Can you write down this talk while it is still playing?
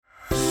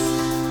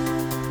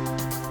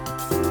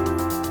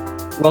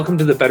Welcome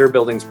to the Better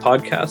Buildings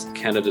Podcast,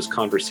 Canada's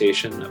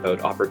conversation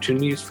about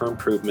opportunities for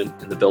improvement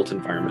in the built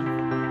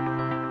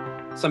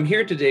environment. So I'm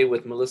here today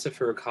with Melissa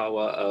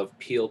Furukawa of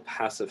Peel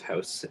Passive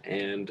House,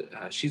 and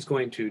she's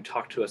going to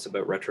talk to us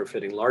about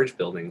retrofitting large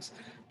buildings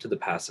to the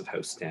Passive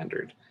House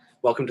standard.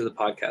 Welcome to the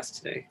podcast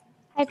today.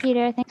 Hi,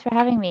 Peter. Thanks for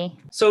having me.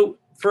 So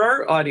for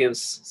our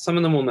audience, some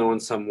of them will know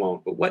and some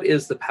won't, but what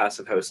is the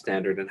Passive House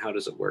standard and how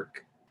does it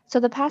work? So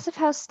the Passive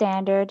House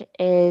standard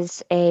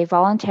is a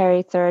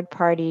voluntary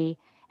third-party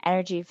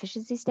energy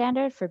efficiency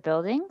standard for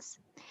buildings.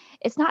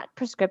 It's not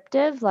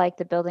prescriptive like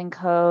the building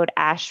code,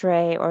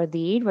 ASHRAE, or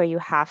LEED, where you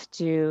have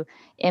to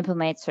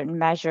implement certain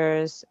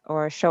measures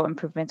or show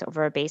improvements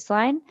over a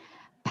baseline.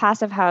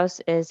 Passive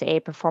House is a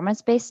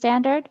performance-based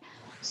standard.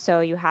 So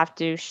you have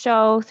to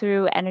show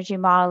through energy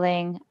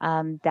modeling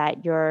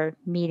that you're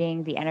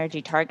meeting the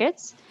energy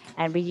targets.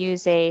 And we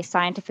use a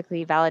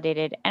scientifically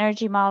validated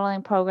energy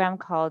modeling program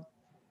called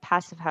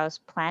Passive House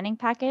Planning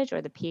Package,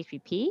 or the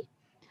PHPP.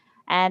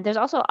 And there's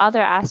also other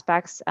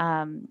aspects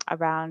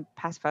around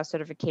Passive House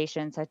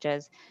certification, such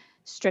as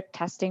strict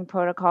testing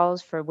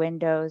protocols for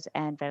windows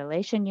and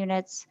ventilation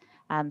units.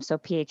 So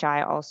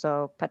PHI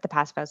also, but the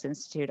Passive House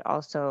Institute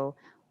also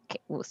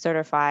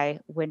certify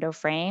window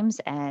frames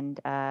and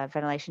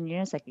ventilation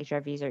units like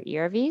HRVs or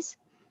ERVs.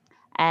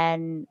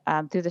 And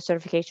through the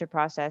certification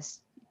process,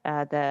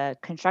 the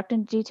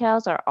construction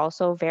details are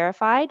also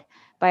verified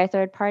by a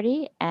third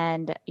party,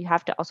 and you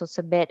have to also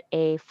submit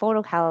a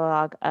photo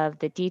catalog of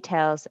the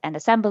details and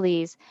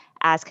assemblies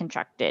as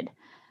constructed.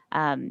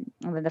 And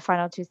then the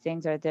final two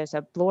things are there's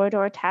a blower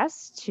door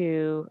test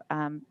to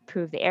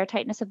prove the air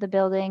tightness of the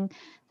building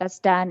that's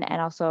done,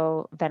 and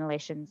also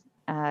ventilation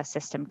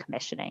system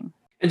commissioning.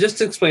 And just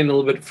to explain a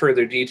little bit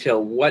further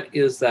detail, what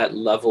is that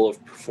level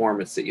of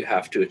performance that you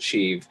have to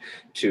achieve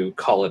to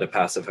call it a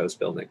passive house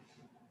building?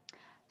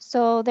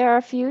 So there are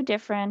a few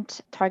different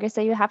targets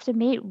that you have to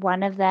meet.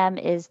 One of them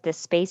is the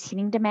space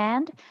heating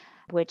demand,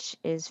 which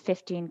is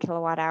 15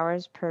 kilowatt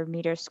hours per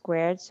meter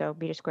squared, so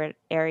meter squared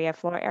area,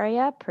 floor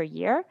area per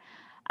year.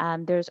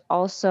 There's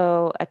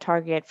also a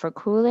target for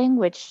cooling,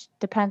 which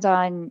depends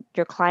on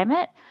your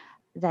climate.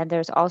 Then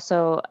there's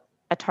also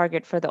a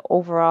target for the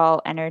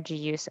overall energy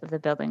use of the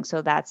building.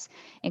 So that's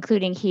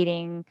including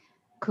heating,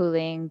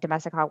 cooling,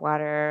 domestic hot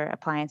water,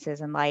 appliances,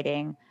 and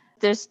lighting.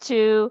 There's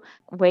two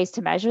ways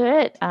to measure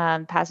it.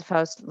 Passive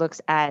House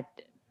looks at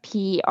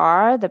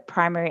PER, the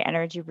primary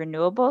energy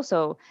renewable.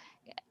 So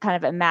kind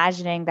of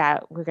imagining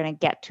that we're going to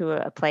get to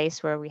a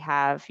place where we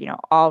have,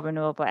 all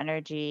renewable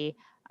energy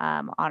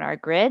on our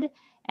grid.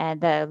 And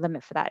the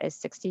limit for that is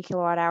 60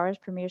 kilowatt hours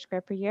per meter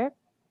square per year.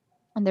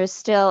 And there's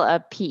still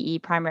a PE,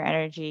 primary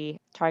energy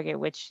target,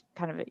 which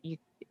kind of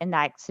in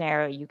that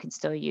scenario, you can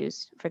still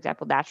use, for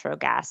example, natural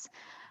gas,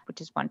 which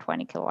is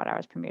 120 kilowatt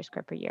hours per meter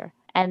square per year.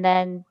 And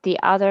then the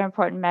other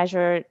important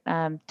measure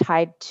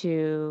tied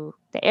to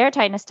the air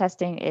tightness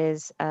testing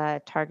is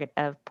a target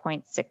of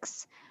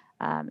 0.6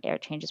 air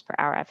changes per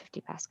hour at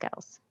 50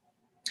 pascals.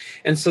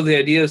 And so the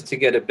idea is to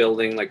get a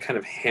building kind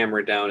of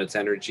hammer down its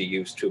energy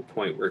use to a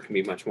point where it can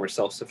be much more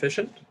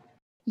self-sufficient?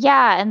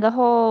 Yeah, and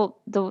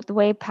the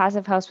way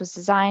Passive House was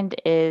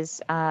designed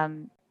is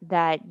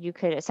that you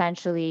could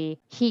essentially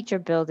heat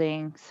your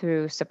building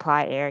through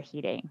supply air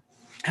heating.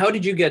 How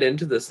did you get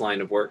into this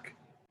line of work?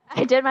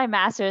 I did my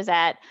master's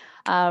at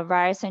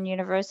Ryerson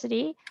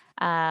University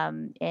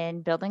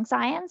in building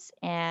science.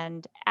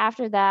 And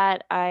after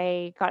that,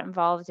 I got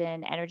involved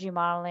in energy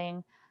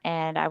modeling.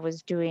 And I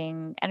was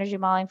doing energy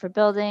modeling for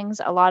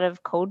buildings, a lot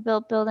of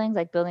code-built buildings,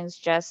 like buildings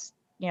just,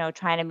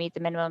 trying to meet the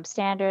minimum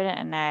standard.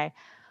 And I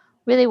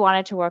really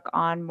wanted to work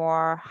on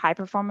more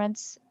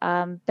high-performance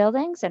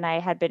buildings. And I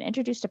had been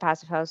introduced to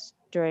Passive House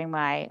during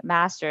my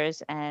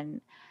master's.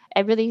 And I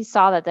really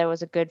saw that there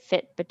was a good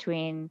fit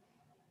between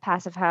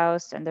Passive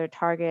House and their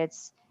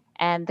targets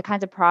and the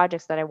kinds of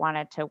projects that I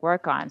wanted to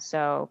work on.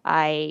 So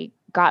I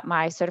got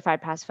my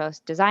certified Passive House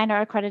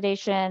designer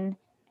accreditation,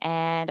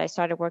 and I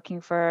started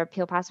working for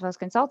Peel Passive House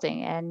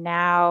Consulting. And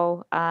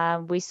now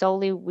we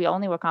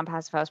only work on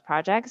Passive House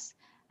projects.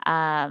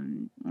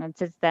 And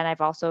since then, I've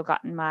also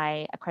gotten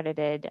my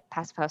accredited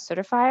Passive House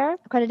certifier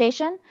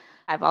accreditation.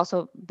 I've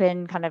also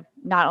been kind of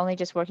not only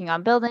just working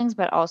on buildings,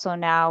 but also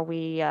now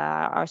we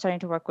are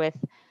starting to work with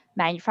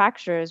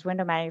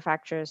window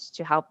manufacturers,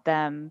 to help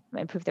them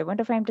improve their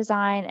window frame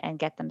design and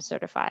get them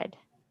certified.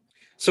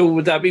 So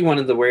would that be one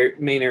of the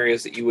main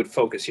areas that you would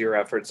focus your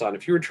efforts on?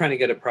 If you were trying to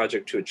get a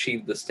project to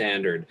achieve the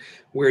standard,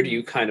 where do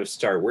you kind of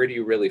start? Where do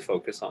you really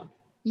focus on?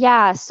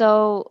 Yeah,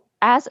 so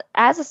as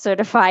a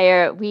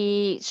certifier,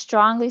 we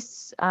strongly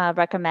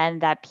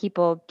recommend that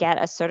people get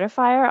a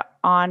certifier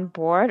on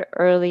board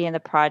early in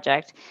the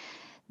project.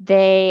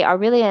 They are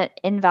really an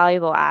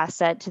invaluable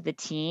asset to the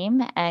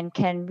team and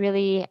can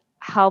really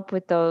help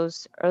with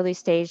those early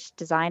stage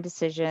design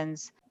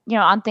decisions,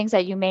 on things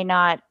that you may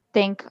not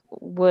think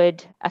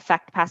would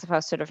affect Passive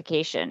House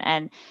certification.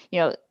 And,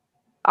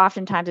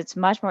 oftentimes it's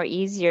much more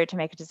easier to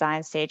make a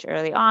design stage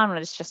early on when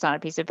it's just on a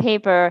piece of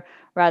paper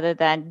rather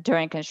than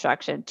during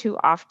construction. Too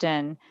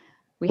often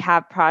we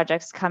have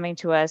projects coming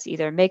to us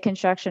either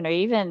mid-construction or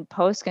even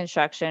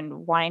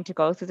post-construction wanting to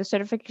go through the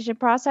certification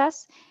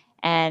process.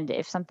 And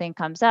if something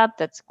comes up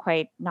that's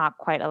not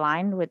quite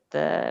aligned with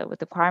the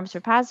requirements for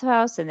Passive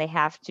House and they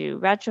have to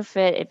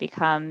retrofit, it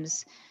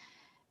becomes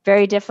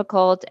very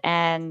difficult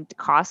and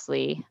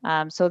costly.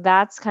 So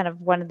that's kind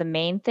of one of the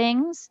main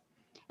things.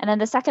 And then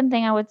the second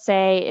thing I would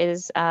say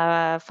is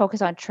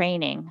focus on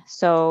training.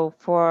 So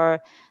for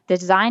the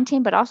design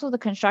team, but also the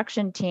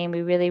construction team,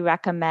 we really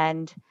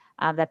recommend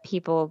that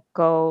people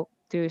go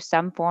through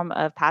some form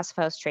of Passive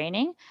House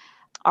training.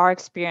 Our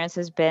experience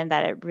has been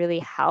that it really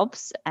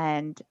helps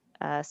and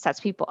sets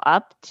people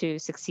up to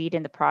succeed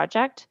in the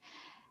project.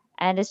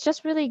 And it's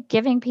just really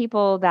giving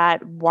people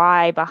that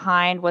why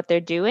behind what they're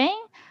doing,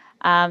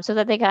 so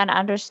that they can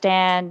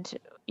understand,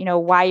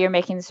 why you're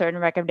making certain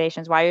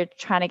recommendations, why you're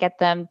trying to get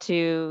them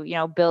to,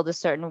 build a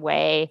certain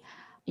way.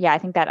 Yeah, I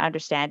think that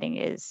understanding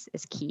is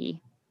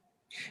key.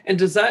 And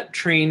does that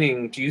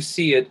training, do you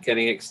see it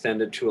getting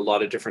extended to a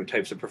lot of different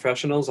types of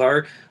professionals?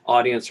 Our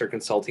audience are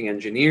consulting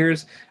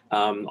engineers.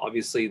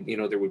 Obviously,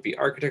 there would be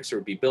architects, there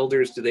would be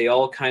builders. Do they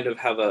all kind of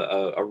have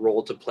a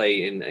role to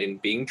play in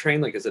being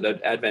trained? Like, is it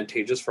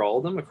advantageous for all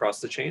of them across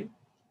the chain?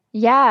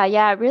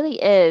 Yeah, it really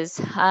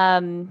is.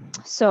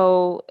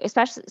 So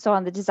especially so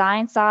on the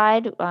design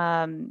side,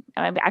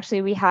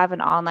 actually we have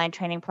an online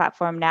training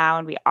platform now,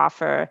 and we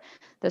offer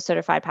the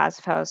certified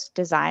Passive House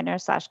designer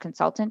 /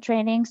 consultant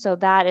training. So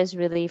that is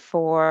really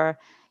for,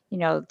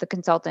 the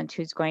consultant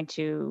who's going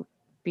to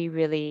be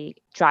really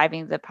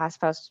driving the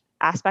Passive House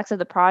aspects of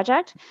the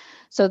project.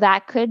 So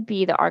that could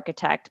be the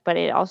architect, but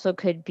it also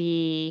could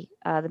be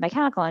the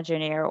mechanical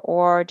engineer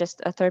or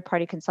just a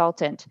third-party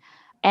consultant.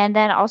 And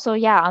then also,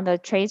 yeah, on the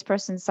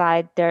tradesperson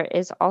side, there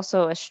is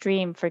also a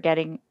stream for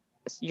getting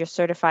your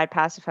certified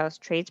Passive House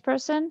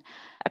tradesperson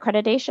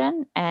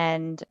accreditation.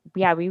 And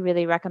yeah, we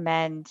really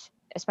recommend,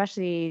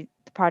 especially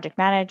the project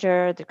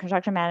manager, the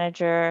construction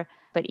manager,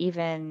 but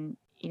even,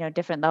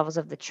 different levels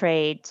of the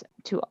trade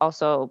to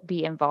also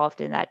be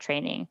involved in that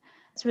training.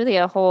 It's really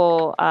a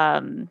whole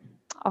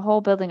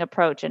building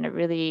approach, and it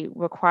really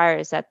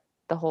requires that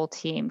the whole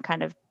team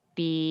kind of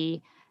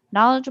be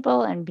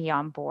knowledgeable and be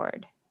on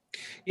board.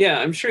 Yeah,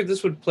 I'm sure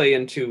this would play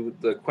into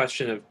the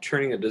question of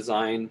turning a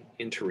design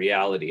into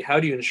reality.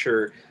 How do you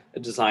ensure a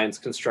design's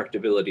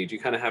constructability? Do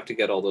you kind of have to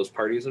get all those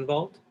parties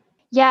involved?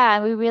 Yeah,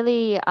 and we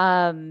really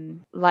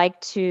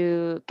like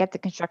to get the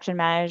construction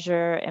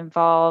manager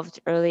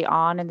involved early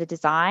on in the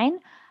design,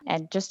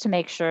 and just to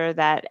make sure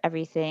that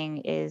everything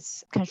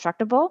is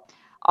constructible.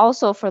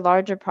 Also, for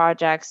larger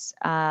projects,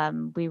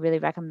 we really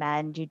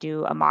recommend you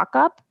do a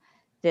mock-up.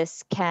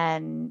 This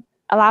can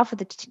allow for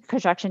the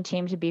construction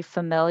team to be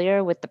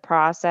familiar with the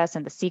process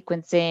and the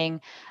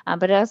sequencing,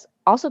 but it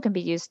also can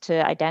be used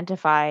to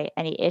identify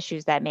any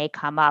issues that may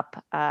come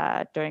up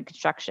during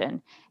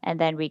construction. And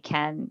then we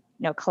can,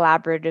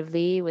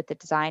 collaboratively with the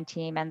design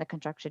team and the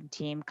construction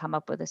team come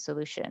up with a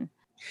solution.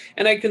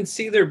 And I can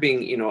see there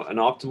being, an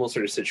optimal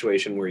sort of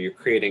situation where you're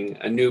creating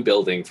a new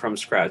building from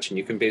scratch, and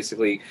you can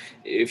basically,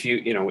 if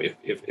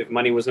if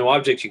money was no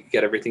object, you could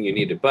get everything you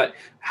needed. But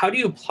how do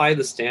you apply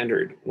the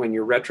standard when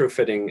you're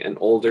retrofitting an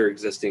older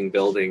existing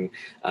building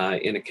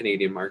in a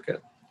Canadian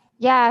market?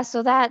 Yeah,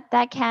 so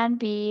that can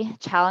be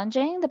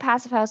challenging. The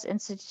Passive House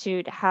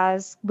Institute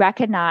has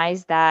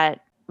recognized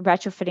that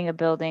retrofitting a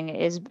building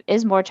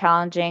is more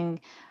challenging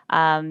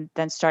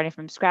than starting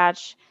from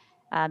scratch.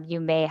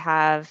 You may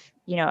have,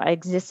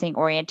 existing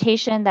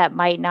orientation that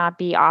might not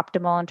be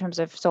optimal in terms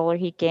of solar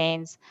heat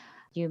gains.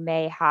 You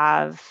may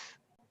have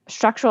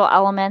structural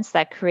elements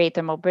that create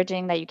thermal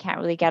bridging that you can't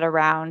really get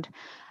around.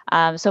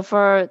 So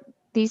for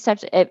these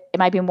types, it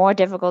might be more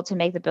difficult to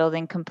make the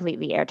building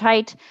completely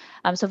airtight.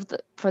 So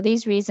for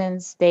these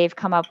reasons, they've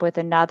come up with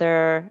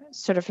another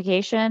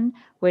certification,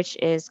 which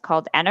is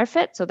called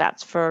Enerfit. So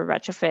that's for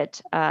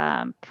retrofit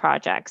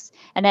projects.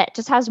 And it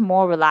just has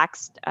more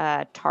relaxed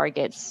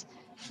targets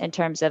in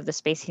terms of the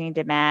space heating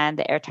demand,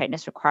 the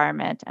airtightness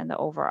requirement, and the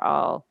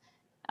overall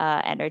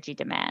energy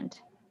demand.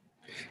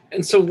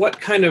 And so, what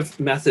kind of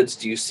methods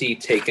do you see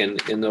taken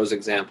in those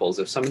examples?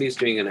 If somebody's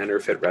doing an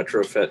Enerfit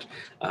retrofit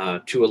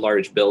to a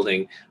large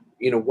building,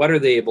 what are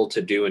they able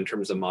to do in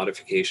terms of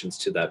modifications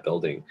to that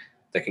building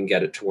that can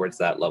get it towards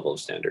that level of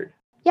standard?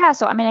 Yeah,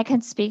 so I mean, I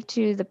can speak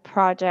to the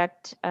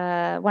project,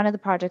 one of the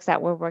projects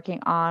that we're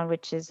working on,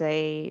 which is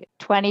a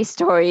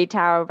 20-story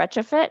tower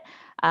retrofit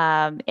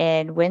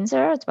in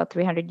Windsor. It's about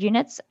 300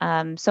 units.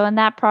 So in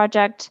that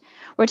project,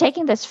 we're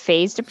taking this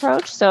phased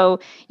approach.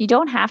 So you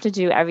don't have to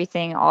do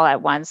everything all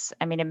at once.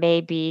 I mean, it may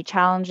be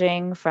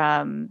challenging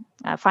from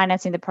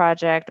financing the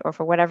project or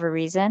for whatever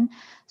reason.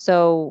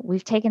 So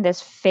we've taken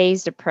this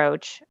phased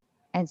approach.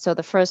 And so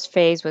the first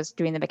phase was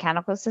doing the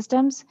mechanical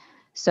systems.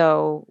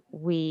 So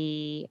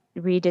we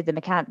redid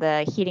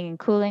the heating and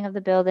cooling of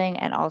the building,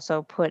 and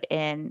also put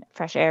in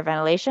fresh air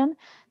ventilation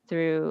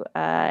through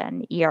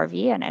an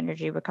ERV, an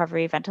energy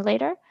recovery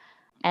ventilator.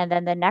 And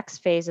then the next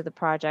phase of the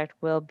project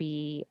will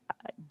be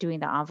doing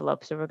the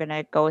envelope. So we're going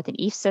to go with an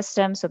EAF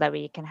system so that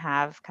we can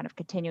have kind of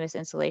continuous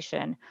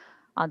insulation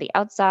on the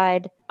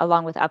outside,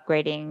 along with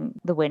upgrading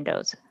the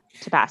windows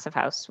to passive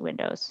house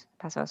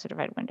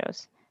certified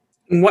windows.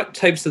 What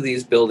types of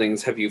these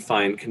buildings have you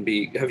found can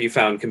be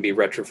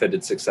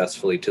retrofitted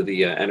successfully to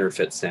the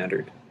Enerfit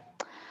standard?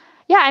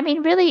 Yeah, I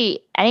mean,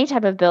 really any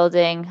type of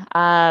building.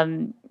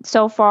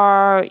 So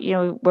far,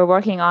 we're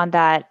working on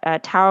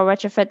that tower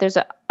retrofit. There's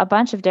a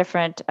bunch of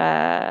different,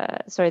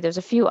 there's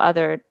a few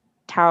other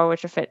tower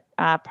retrofit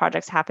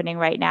projects happening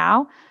right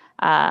now.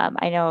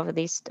 I know of at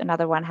least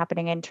another one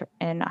happening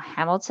in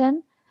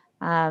Hamilton.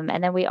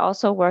 And then we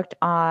also worked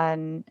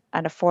on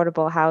an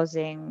affordable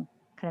housing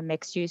kind of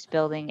mixed use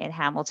building in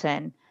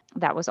Hamilton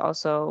that was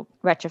also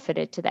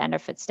retrofitted to the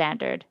Enerfit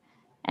standard.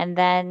 And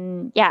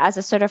then, yeah, as a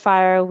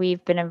certifier,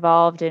 we've been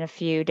involved in a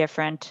few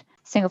different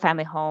single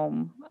family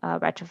home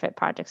retrofit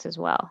projects as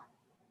well.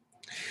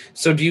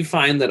 So do you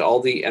find that all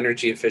the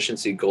energy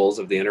efficiency goals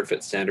of the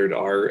Enerfit standard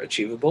are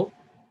achievable?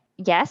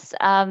 Yes.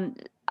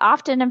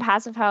 Often in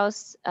passive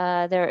house,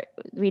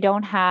 we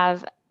don't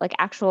have like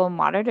actual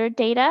monitored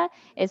data.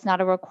 It's not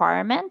a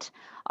requirement.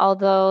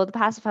 Although the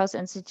Passive House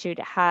Institute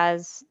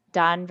has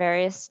done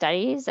various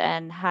studies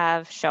and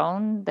have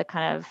shown the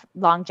kind of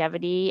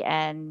longevity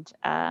and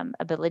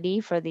ability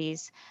for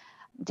these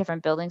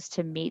different buildings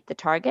to meet the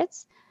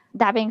targets.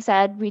 That being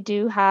said, we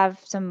do have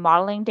some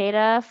modeling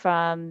data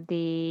from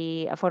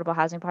the affordable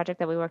housing project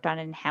that we worked on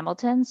in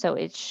Hamilton. So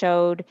it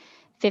showed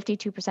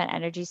 52%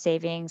 energy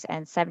savings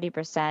and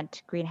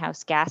 70%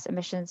 greenhouse gas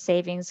emissions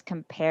savings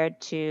compared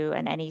to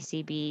an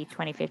NECB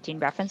 2015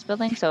 reference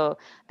building. So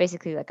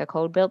basically like a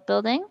code built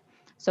building.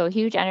 So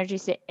huge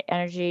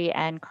energy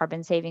and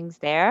carbon savings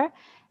there.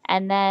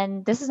 And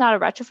then this is not a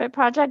retrofit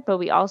project, but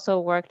we also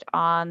worked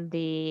on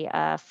the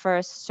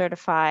first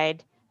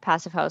certified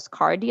passive house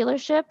car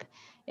dealership.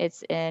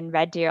 It's in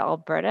Red Deer,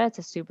 Alberta. It's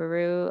a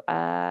Subaru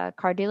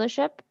car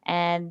dealership,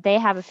 and they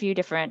have a few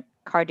different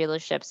car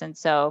dealerships. And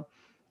so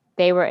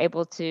they were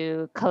able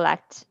to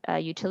collect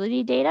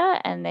utility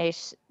data, and they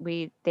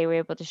were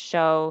able to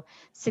show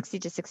 60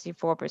 to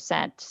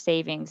 64%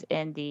 savings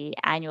in the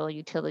annual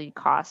utility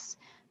costs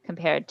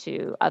compared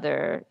to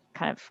other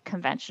kind of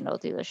conventional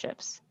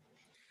dealerships.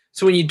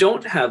 So when you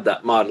don't have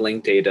that modeling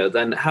data,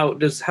 then how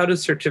does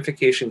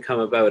certification come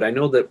about? I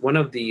know that one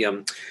of the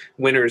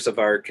winners of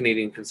our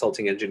Canadian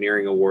Consulting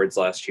Engineering Awards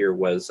last year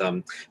was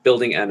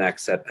Building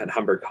NX at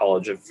Humber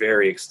College, a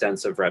very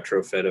extensive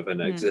retrofit of an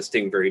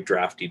existing very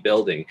drafty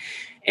building.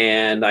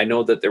 And I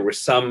know that there were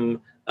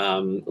some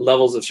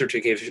levels of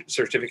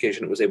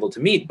certification it was able to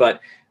meet,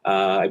 but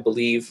I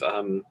believe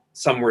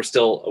some were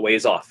still a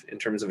ways off in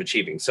terms of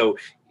achieving. So,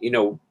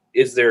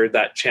 is there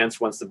that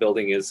chance once the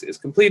building is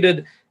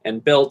completed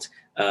and built,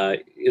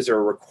 is there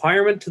a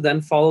requirement to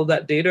then follow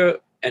that data?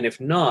 And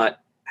if not,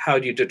 how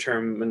do you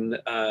determine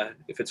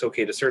if it's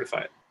okay to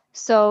certify it?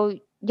 So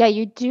yeah,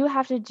 you do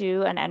have to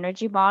do an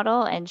energy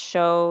model and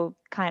show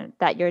kind of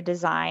that your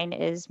design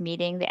is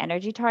meeting the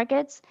energy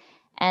targets.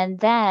 And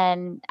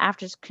then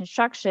after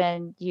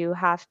construction, you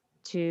have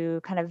to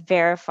kind of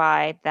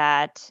verify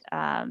that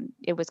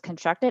it was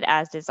constructed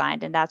as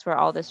designed. And that's where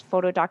all this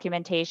photo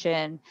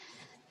documentation,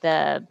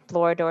 the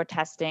blower door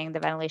testing, the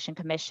ventilation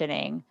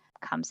commissioning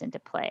comes into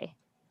play.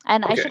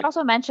 And I should Okay.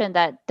 also mention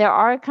that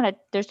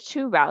there's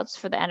two routes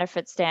for the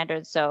Enerfit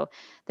standard. So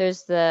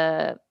there's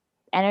the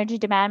energy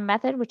demand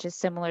method, which is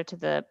similar to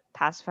the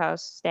passive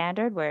house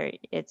standard, where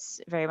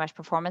it's very much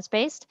performance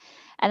based.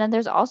 And then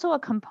there's also a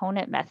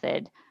component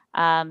method.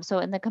 So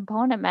in the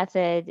component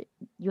method,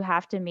 you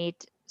have to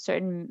meet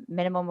certain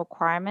minimum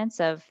requirements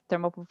of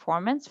thermal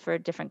performance for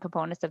different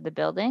components of the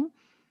building.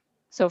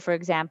 So, for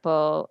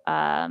example,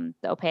 the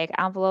opaque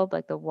envelope,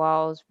 like the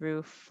walls,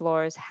 roof,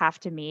 floors, have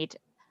to meet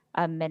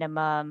a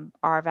minimum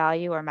R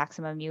value or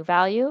maximum U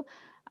value.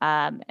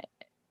 Um,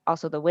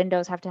 Also, the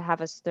windows have to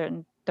have a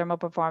certain thermal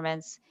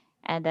performance,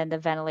 and then the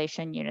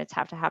ventilation units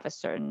have to have a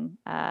certain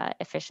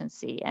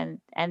efficiency.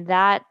 And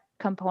that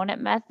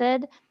component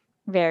method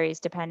varies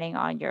depending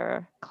on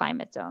your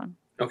climate zone.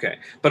 Okay.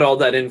 But all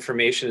that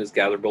information is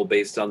gatherable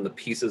based on the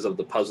pieces of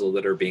the puzzle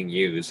that are being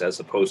used, as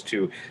opposed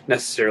to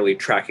necessarily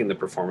tracking the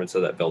performance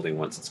of that building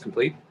once it's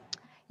complete.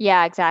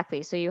 Yeah,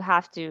 exactly. So you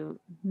have to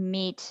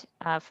meet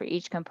for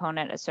each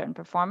component a certain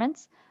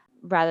performance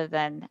rather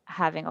than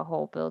having a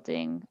whole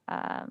building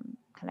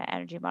kind of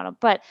energy model.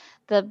 But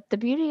the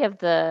beauty of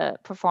the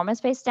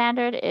performance-based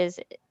standard is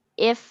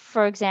if,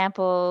 for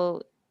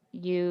example,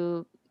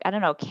 you, I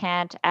don't know,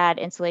 can't add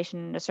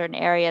insulation in a certain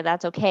area,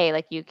 that's okay.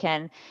 Like you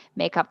can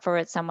make up for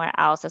it somewhere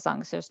else as long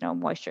as there's no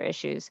moisture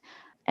issues.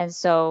 And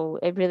so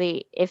it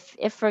really, if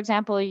for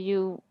example,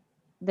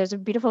 there's a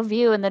beautiful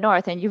view in the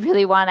north and you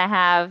really want to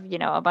have,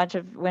 a bunch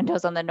of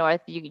windows on the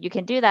north, you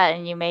can do that,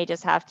 and you may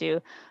just have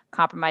to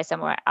compromise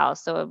somewhere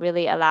else. So it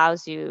really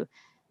allows you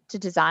to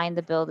design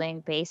the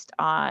building based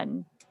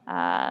on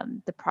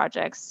the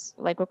project's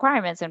like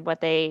requirements and what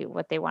they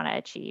want to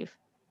achieve.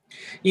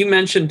 You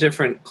mentioned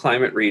different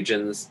climate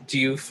regions. Do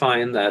you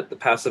find that the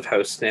passive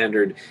house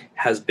standard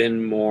has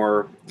been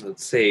more,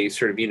 let's say,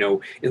 sort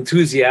of,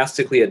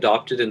 enthusiastically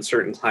adopted in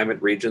certain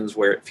climate regions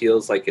where it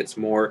feels like it's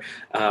more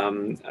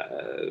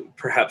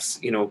perhaps,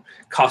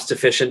 cost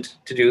efficient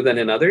to do than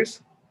in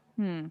others?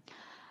 Hmm.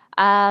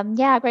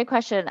 Yeah, great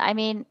question. I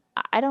mean,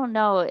 I don't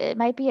know. It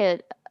might be a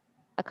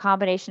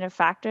combination of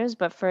factors,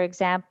 but for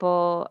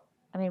example,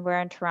 I mean, we're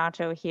in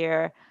Toronto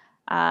here.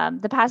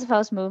 The passive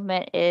house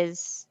movement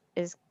is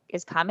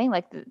coming.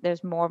 Like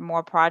there's more and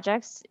more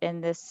projects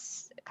in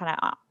this kind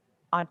of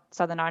on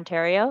Southern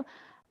Ontario,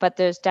 but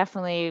there's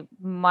definitely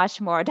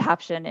much more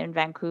adoption in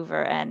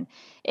Vancouver, and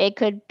it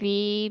could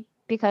be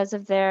because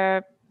of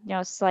their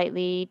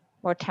slightly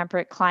more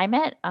temperate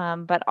climate,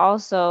 but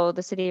also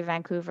the city of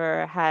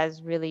Vancouver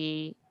has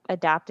really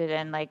adapted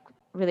and like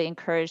really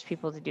encouraged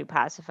people to do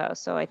passive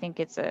house. So I think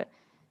it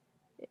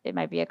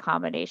might be a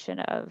combination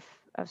of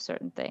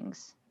certain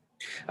things.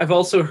 I've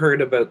also heard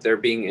about there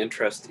being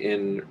interest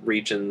in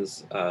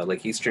regions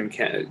like East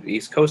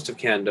Coast of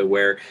Canada,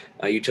 where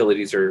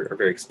utilities are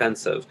very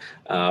expensive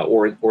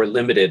or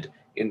limited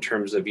in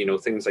terms of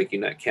things like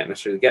can't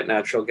necessarily get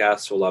natural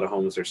gas, so a lot of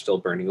homes are still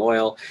burning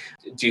oil.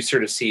 Do you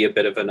sort of see a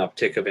bit of an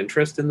uptick of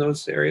interest in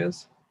those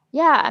areas?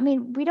 Yeah, I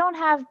mean, we don't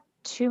have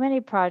too many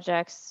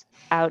projects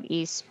out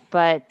east,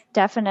 but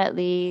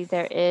definitely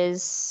there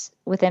is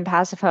within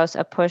Passive House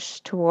a push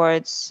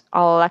towards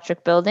all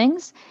electric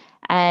buildings.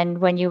 And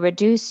when you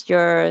reduce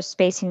your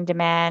spacing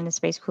demand and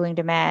space cooling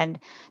demand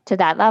to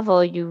that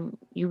level, you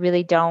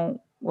really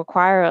don't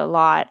require a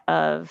lot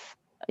of,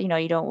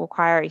 you don't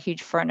require a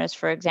huge furnace,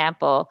 for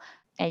example,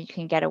 and you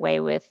can get away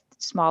with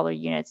smaller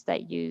units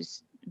that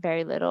use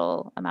very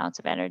little amounts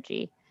of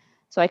energy.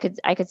 So I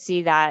could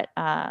see that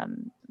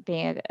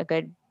being a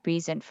good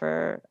reason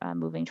for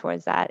moving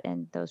towards that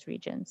in those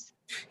regions.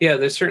 Yeah,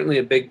 there's certainly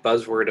a big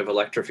buzzword of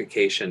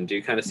electrification. Do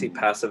you kind of see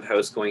passive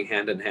house going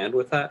hand in hand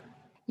with that?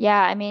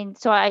 Yeah, I mean,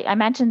 so I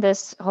mentioned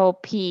this whole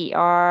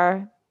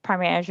PER,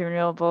 primary energy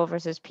renewable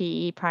versus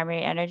PE,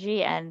 primary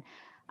energy, and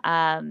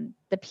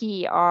the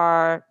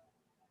PER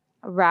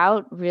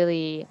route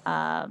really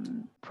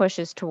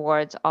pushes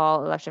towards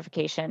all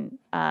electrification,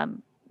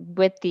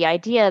 with the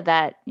idea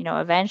that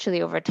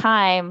eventually over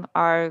time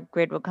our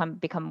grid will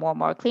become more and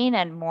more clean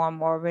and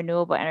more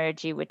renewable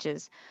energy, which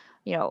is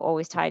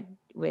always tied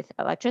with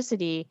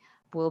electricity,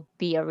 will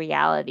be a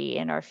reality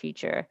in our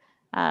future.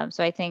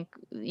 So I think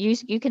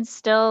you can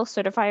still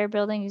certify your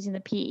building using the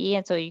PE,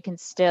 and so you can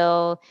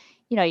still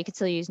you can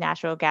still use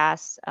natural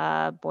gas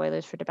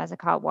boilers for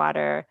domestic hot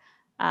water,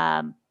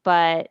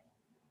 but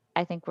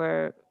I think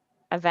we're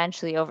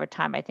eventually over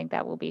time, I think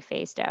that will be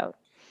phased out.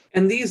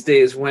 And these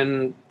days,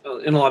 when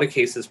in a lot of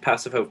cases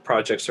passive house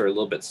projects are a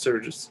little bit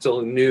sort of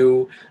still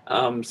new,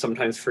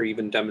 sometimes for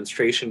even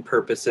demonstration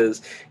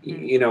purposes,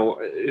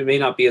 Mm. it may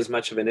not be as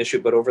much of an issue.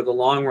 But over the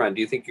long run,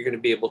 do you think you're going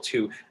to be able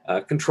to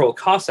control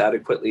costs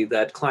adequately?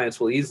 That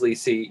clients will easily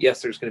see,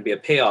 yes, there's going to be a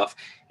payoff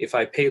if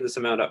I pay this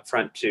amount up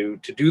front to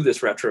do this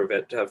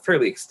retrofit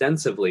fairly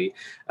extensively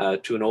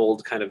to an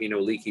old kind of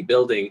leaky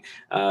building.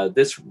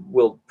 This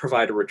will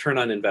provide a return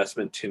on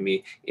investment to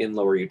me in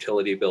lower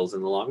utility bills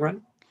in the long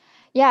run.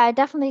 Yeah, I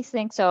definitely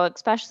think so,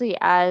 especially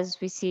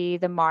as we see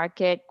the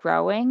market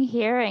growing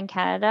here in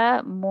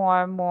Canada.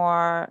 More and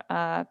more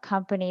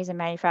companies and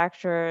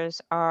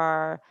manufacturers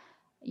are,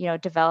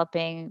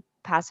 developing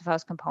passive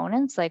house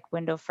components like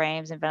window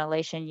frames and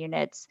ventilation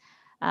units.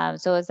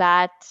 So as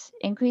that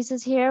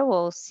increases here,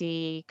 we'll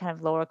see kind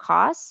of lower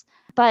costs.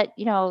 But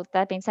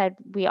that being said,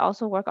 we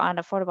also work on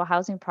affordable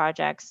housing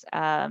projects,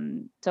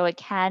 so it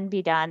can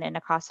be done in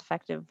a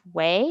cost-effective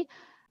way.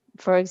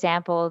 For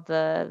example,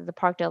 the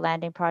Parkdale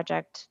Landing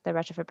project, the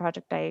retrofit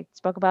project I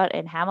spoke about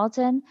in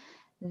Hamilton,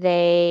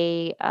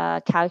 they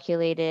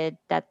calculated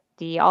that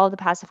the all of the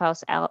passive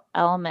house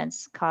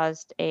elements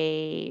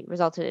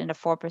resulted in a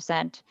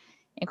 4%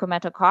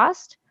 incremental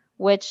cost,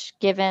 which,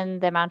 given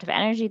the amount of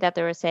energy that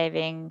they were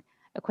saving,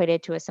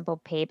 equated to a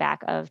simple payback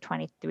of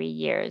 23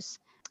 years.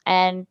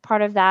 And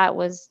part of that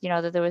was,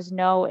 that there was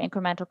no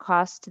incremental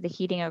cost to the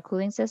heating or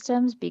cooling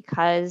systems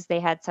because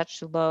they had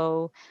such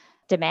low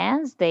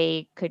demands.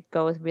 They could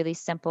go with really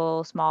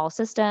simple, small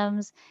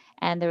systems,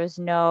 and there was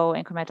no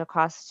incremental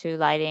cost to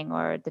lighting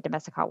or the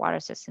domestic hot water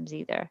systems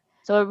either.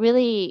 So it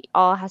really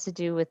all has to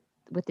do with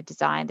the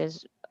design.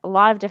 There's a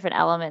lot of different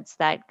elements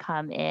that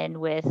come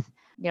in with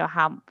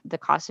how the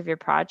cost of your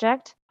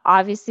project.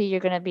 Obviously, you're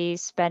going to be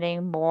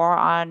spending more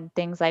on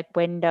things like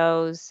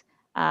windows,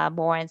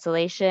 more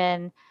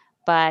insulation,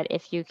 but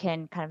if you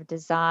can kind of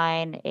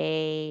design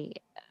a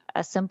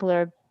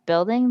simpler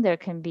building, there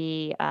can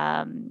be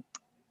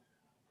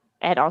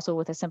and also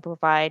with a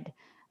simplified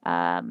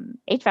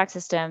HVAC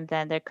system,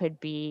 then there could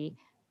be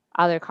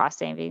other cost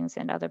savings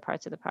in other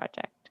parts of the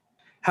project.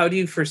 How do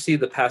you foresee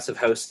the passive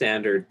house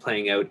standard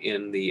playing out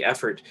in the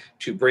effort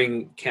to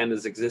bring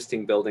Canada's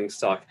existing building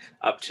stock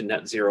up to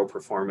net zero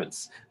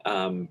performance,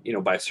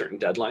 by a certain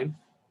deadline?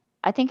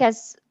 I think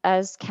as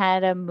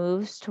Canada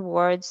moves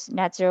towards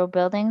net zero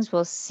buildings,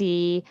 we'll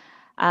see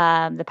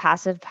the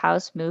passive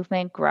house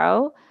movement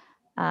grow.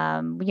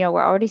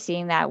 We're already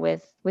seeing that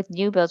with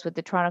new builds with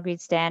the Toronto Green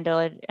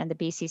Standard and the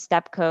BC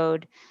Step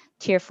Code,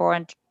 Tier 4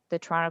 and the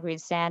Toronto Green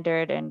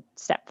Standard, and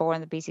Step 4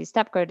 in the BC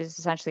Step Code is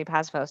essentially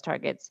passive house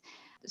targets.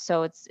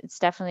 So it's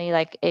definitely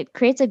like it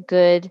creates a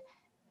good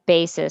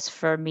basis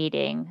for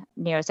meeting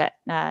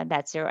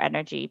net zero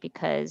energy,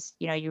 because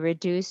you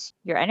reduce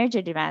your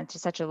energy demand to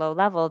such a low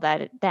level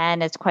that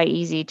then it's quite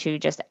easy to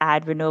just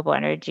add renewable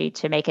energy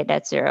to make it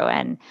net zero.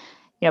 And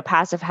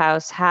passive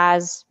house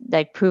has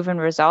like proven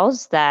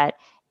results that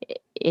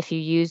if you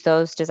use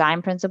those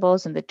design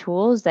principles and the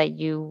tools, that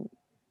you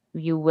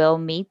will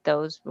meet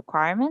those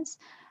requirements.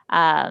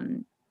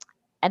 um,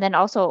 and then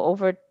also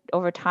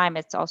over time,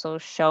 it's also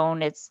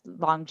shown its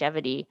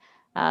longevity.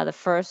 The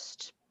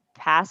first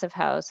passive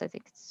house, I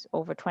think it's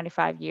over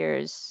 25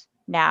 years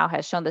now,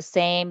 has shown the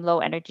same low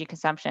energy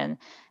consumption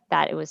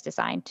that it was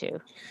designed to.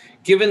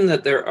 Given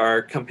that there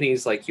are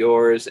companies like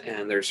yours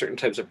and there are certain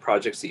types of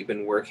projects that you've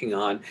been working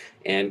on,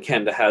 and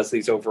Canada has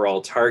these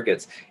overall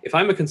targets, if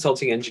I'm a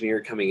consulting engineer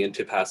coming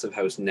into Passive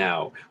House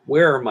now,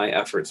 where are my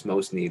efforts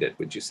most needed,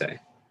 would you say?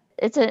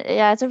 It's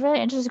a really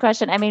interesting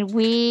question. I mean,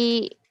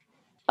 we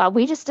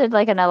just did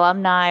like an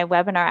alumni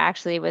webinar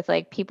actually with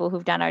like people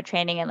who've done our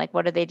training and like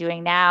what are they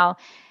doing now,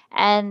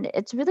 and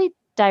it's really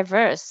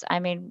diverse. I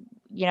mean,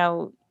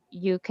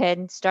 you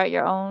can start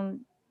your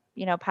own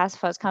passive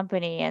house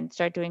company and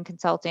start doing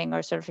consulting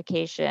or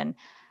certification.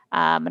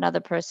 Another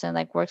person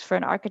like works for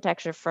an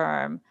architecture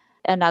firm.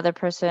 Another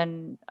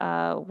person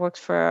works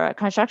for a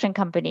construction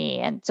company,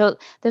 and so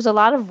there's a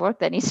lot of work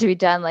that needs to be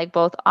done, like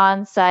both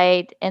on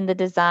site in the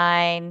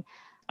design.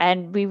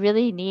 And we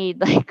really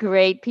need like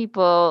great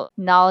people,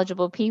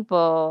 knowledgeable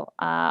people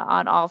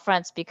on all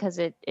fronts, because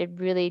it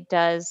really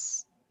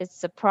does.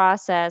 It's a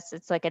process.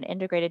 It's like an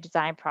integrated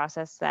design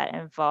process that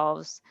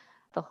involves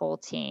the whole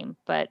team.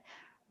 But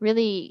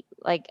really,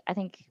 like I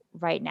think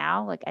right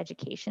now, like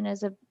education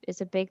is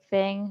a big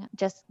thing.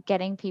 Just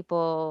getting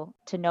people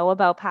to know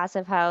about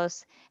passive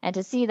house and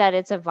to see that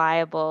it's a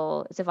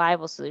viable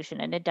solution,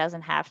 and it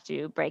doesn't have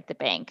to break the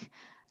bank.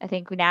 I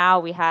think now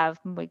we have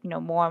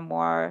more and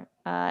more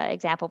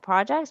example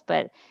projects,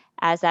 but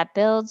as that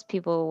builds,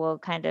 people will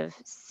kind of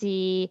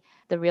see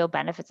the real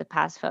benefits of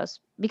passive house.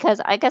 Because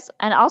I guess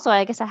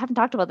I haven't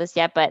talked about this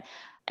yet, but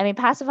I mean,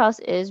 passive house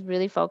is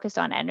really focused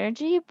on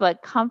energy,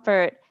 but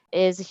comfort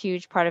is a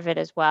huge part of it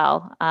as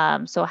well.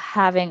 So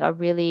having a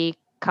really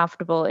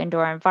comfortable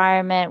indoor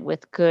environment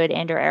with good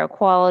indoor air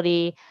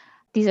quality,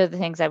 these are the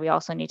things that we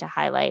also need to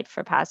highlight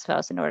for passive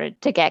house in order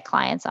to get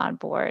clients on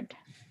board.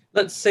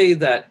 Let's say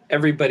that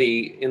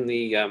everybody in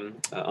the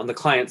on the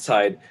client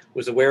side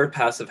was aware of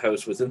Passive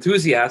House, was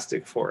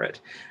enthusiastic for it.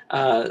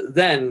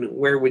 Then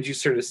where would you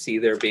sort of see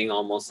there being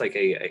almost like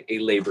a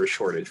labor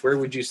shortage? Where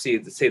would you say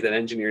that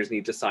engineers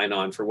need to sign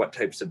on for what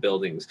types of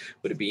buildings?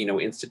 Would it be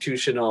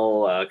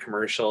institutional,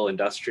 commercial,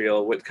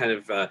 industrial? What kind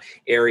of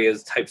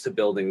areas, types of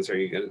buildings are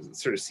you going to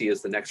sort of see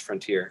as the next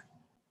frontier?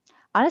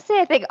 Honestly,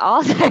 I think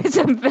all types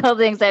of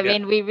buildings. I Yeah.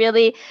 mean, we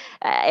really,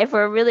 if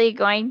we're really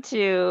going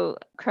to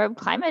curb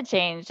climate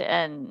change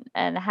and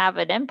have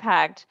an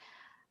impact,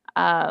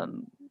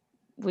 um,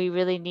 we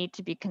really need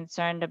to be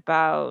concerned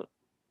about.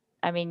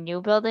 I mean,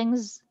 new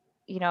buildings.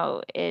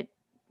 It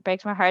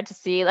breaks my heart to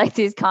see like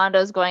these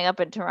condos going up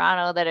in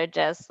Toronto that are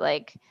just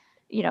like,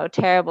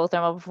 terrible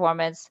thermal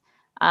performance.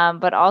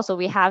 But also,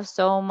 we have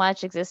so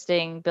much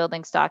existing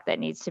building stock that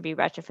needs to be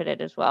retrofitted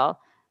as well.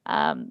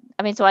 I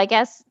mean, so I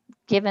guess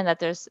given that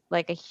there's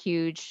like a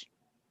huge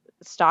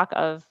stock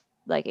of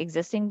like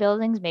existing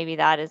buildings, maybe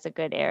that is a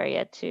good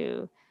area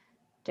to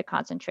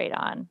concentrate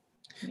on.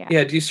 Yeah.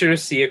 Yeah, do you sort of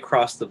see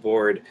across the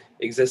board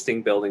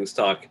existing building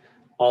stock,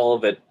 all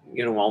of it,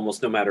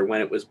 almost no matter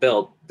when it was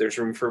built, there's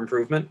room for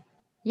improvement?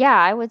 Yeah,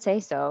 I would say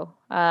so.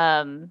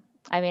 I mean,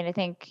 I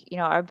think,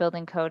 our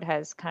building code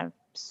has kind of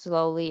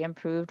slowly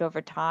improved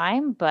over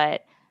time,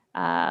 but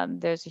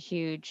there's a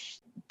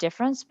huge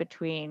difference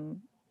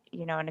between,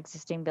 an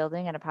existing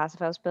building and a passive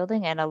house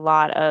building, and a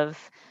lot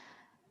of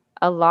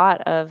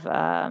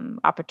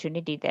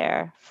opportunity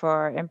there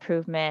for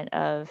improvement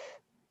of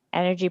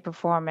energy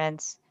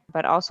performance,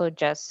 but also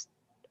just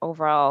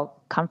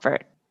overall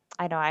comfort.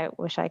 I know I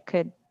wish I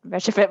could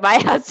retrofit my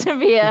house to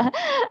be a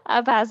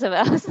passive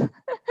house.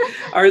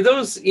 Are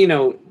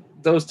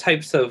those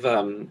types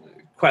of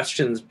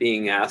questions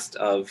being asked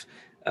of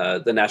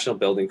the National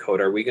Building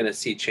Code? Are we going to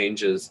see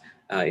changes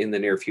in the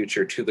near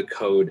future to the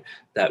code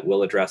that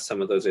will address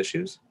some of those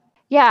issues?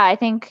 Yeah, I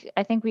think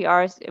we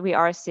are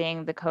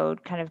seeing the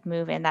code kind of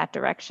move in that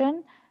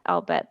direction,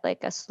 albeit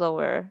like a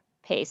slower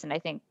pace. And I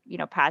think,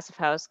 Passive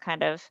House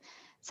kind of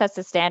sets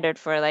the standard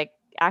for like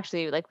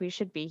actually like we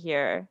should be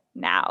here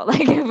now.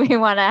 Like if we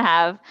want to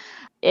have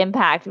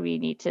impact, we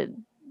need to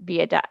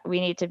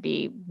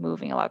be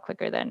moving a lot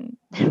quicker than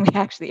we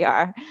actually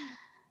are.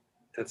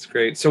 That's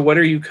great. So what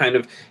are you kind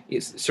of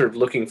sort of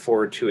looking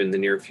forward to in the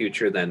near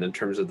future then in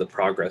terms of the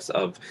progress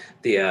of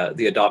the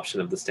adoption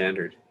of the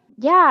standard?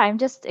 Yeah, I'm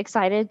just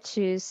excited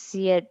to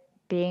see it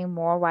being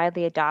more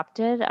widely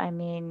adopted. I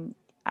mean,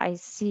 I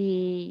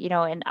see,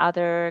 in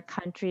other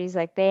countries,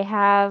 like they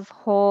have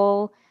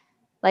whole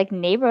like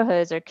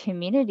neighborhoods or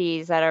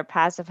communities that are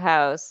passive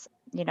house,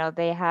 you know,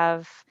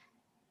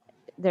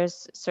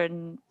 there's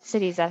certain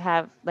cities that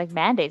have like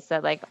mandates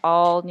that like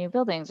all new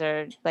buildings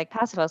are like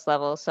passive house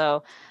level.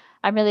 So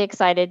I'm really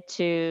excited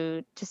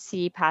to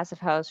see passive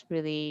house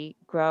really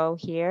grow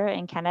here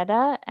in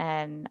Canada,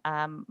 and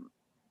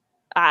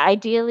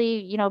ideally,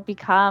 you know,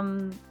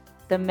 become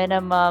the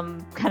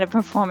minimum kind of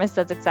performance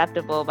that's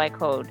acceptable by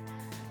code.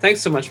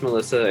 Thanks so much,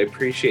 Melissa. I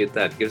appreciate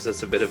that. Gives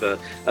us a bit of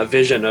a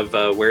vision of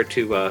where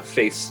to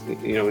face,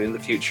 in the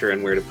future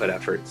and where to put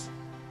efforts.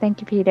 Thank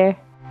you, Peter.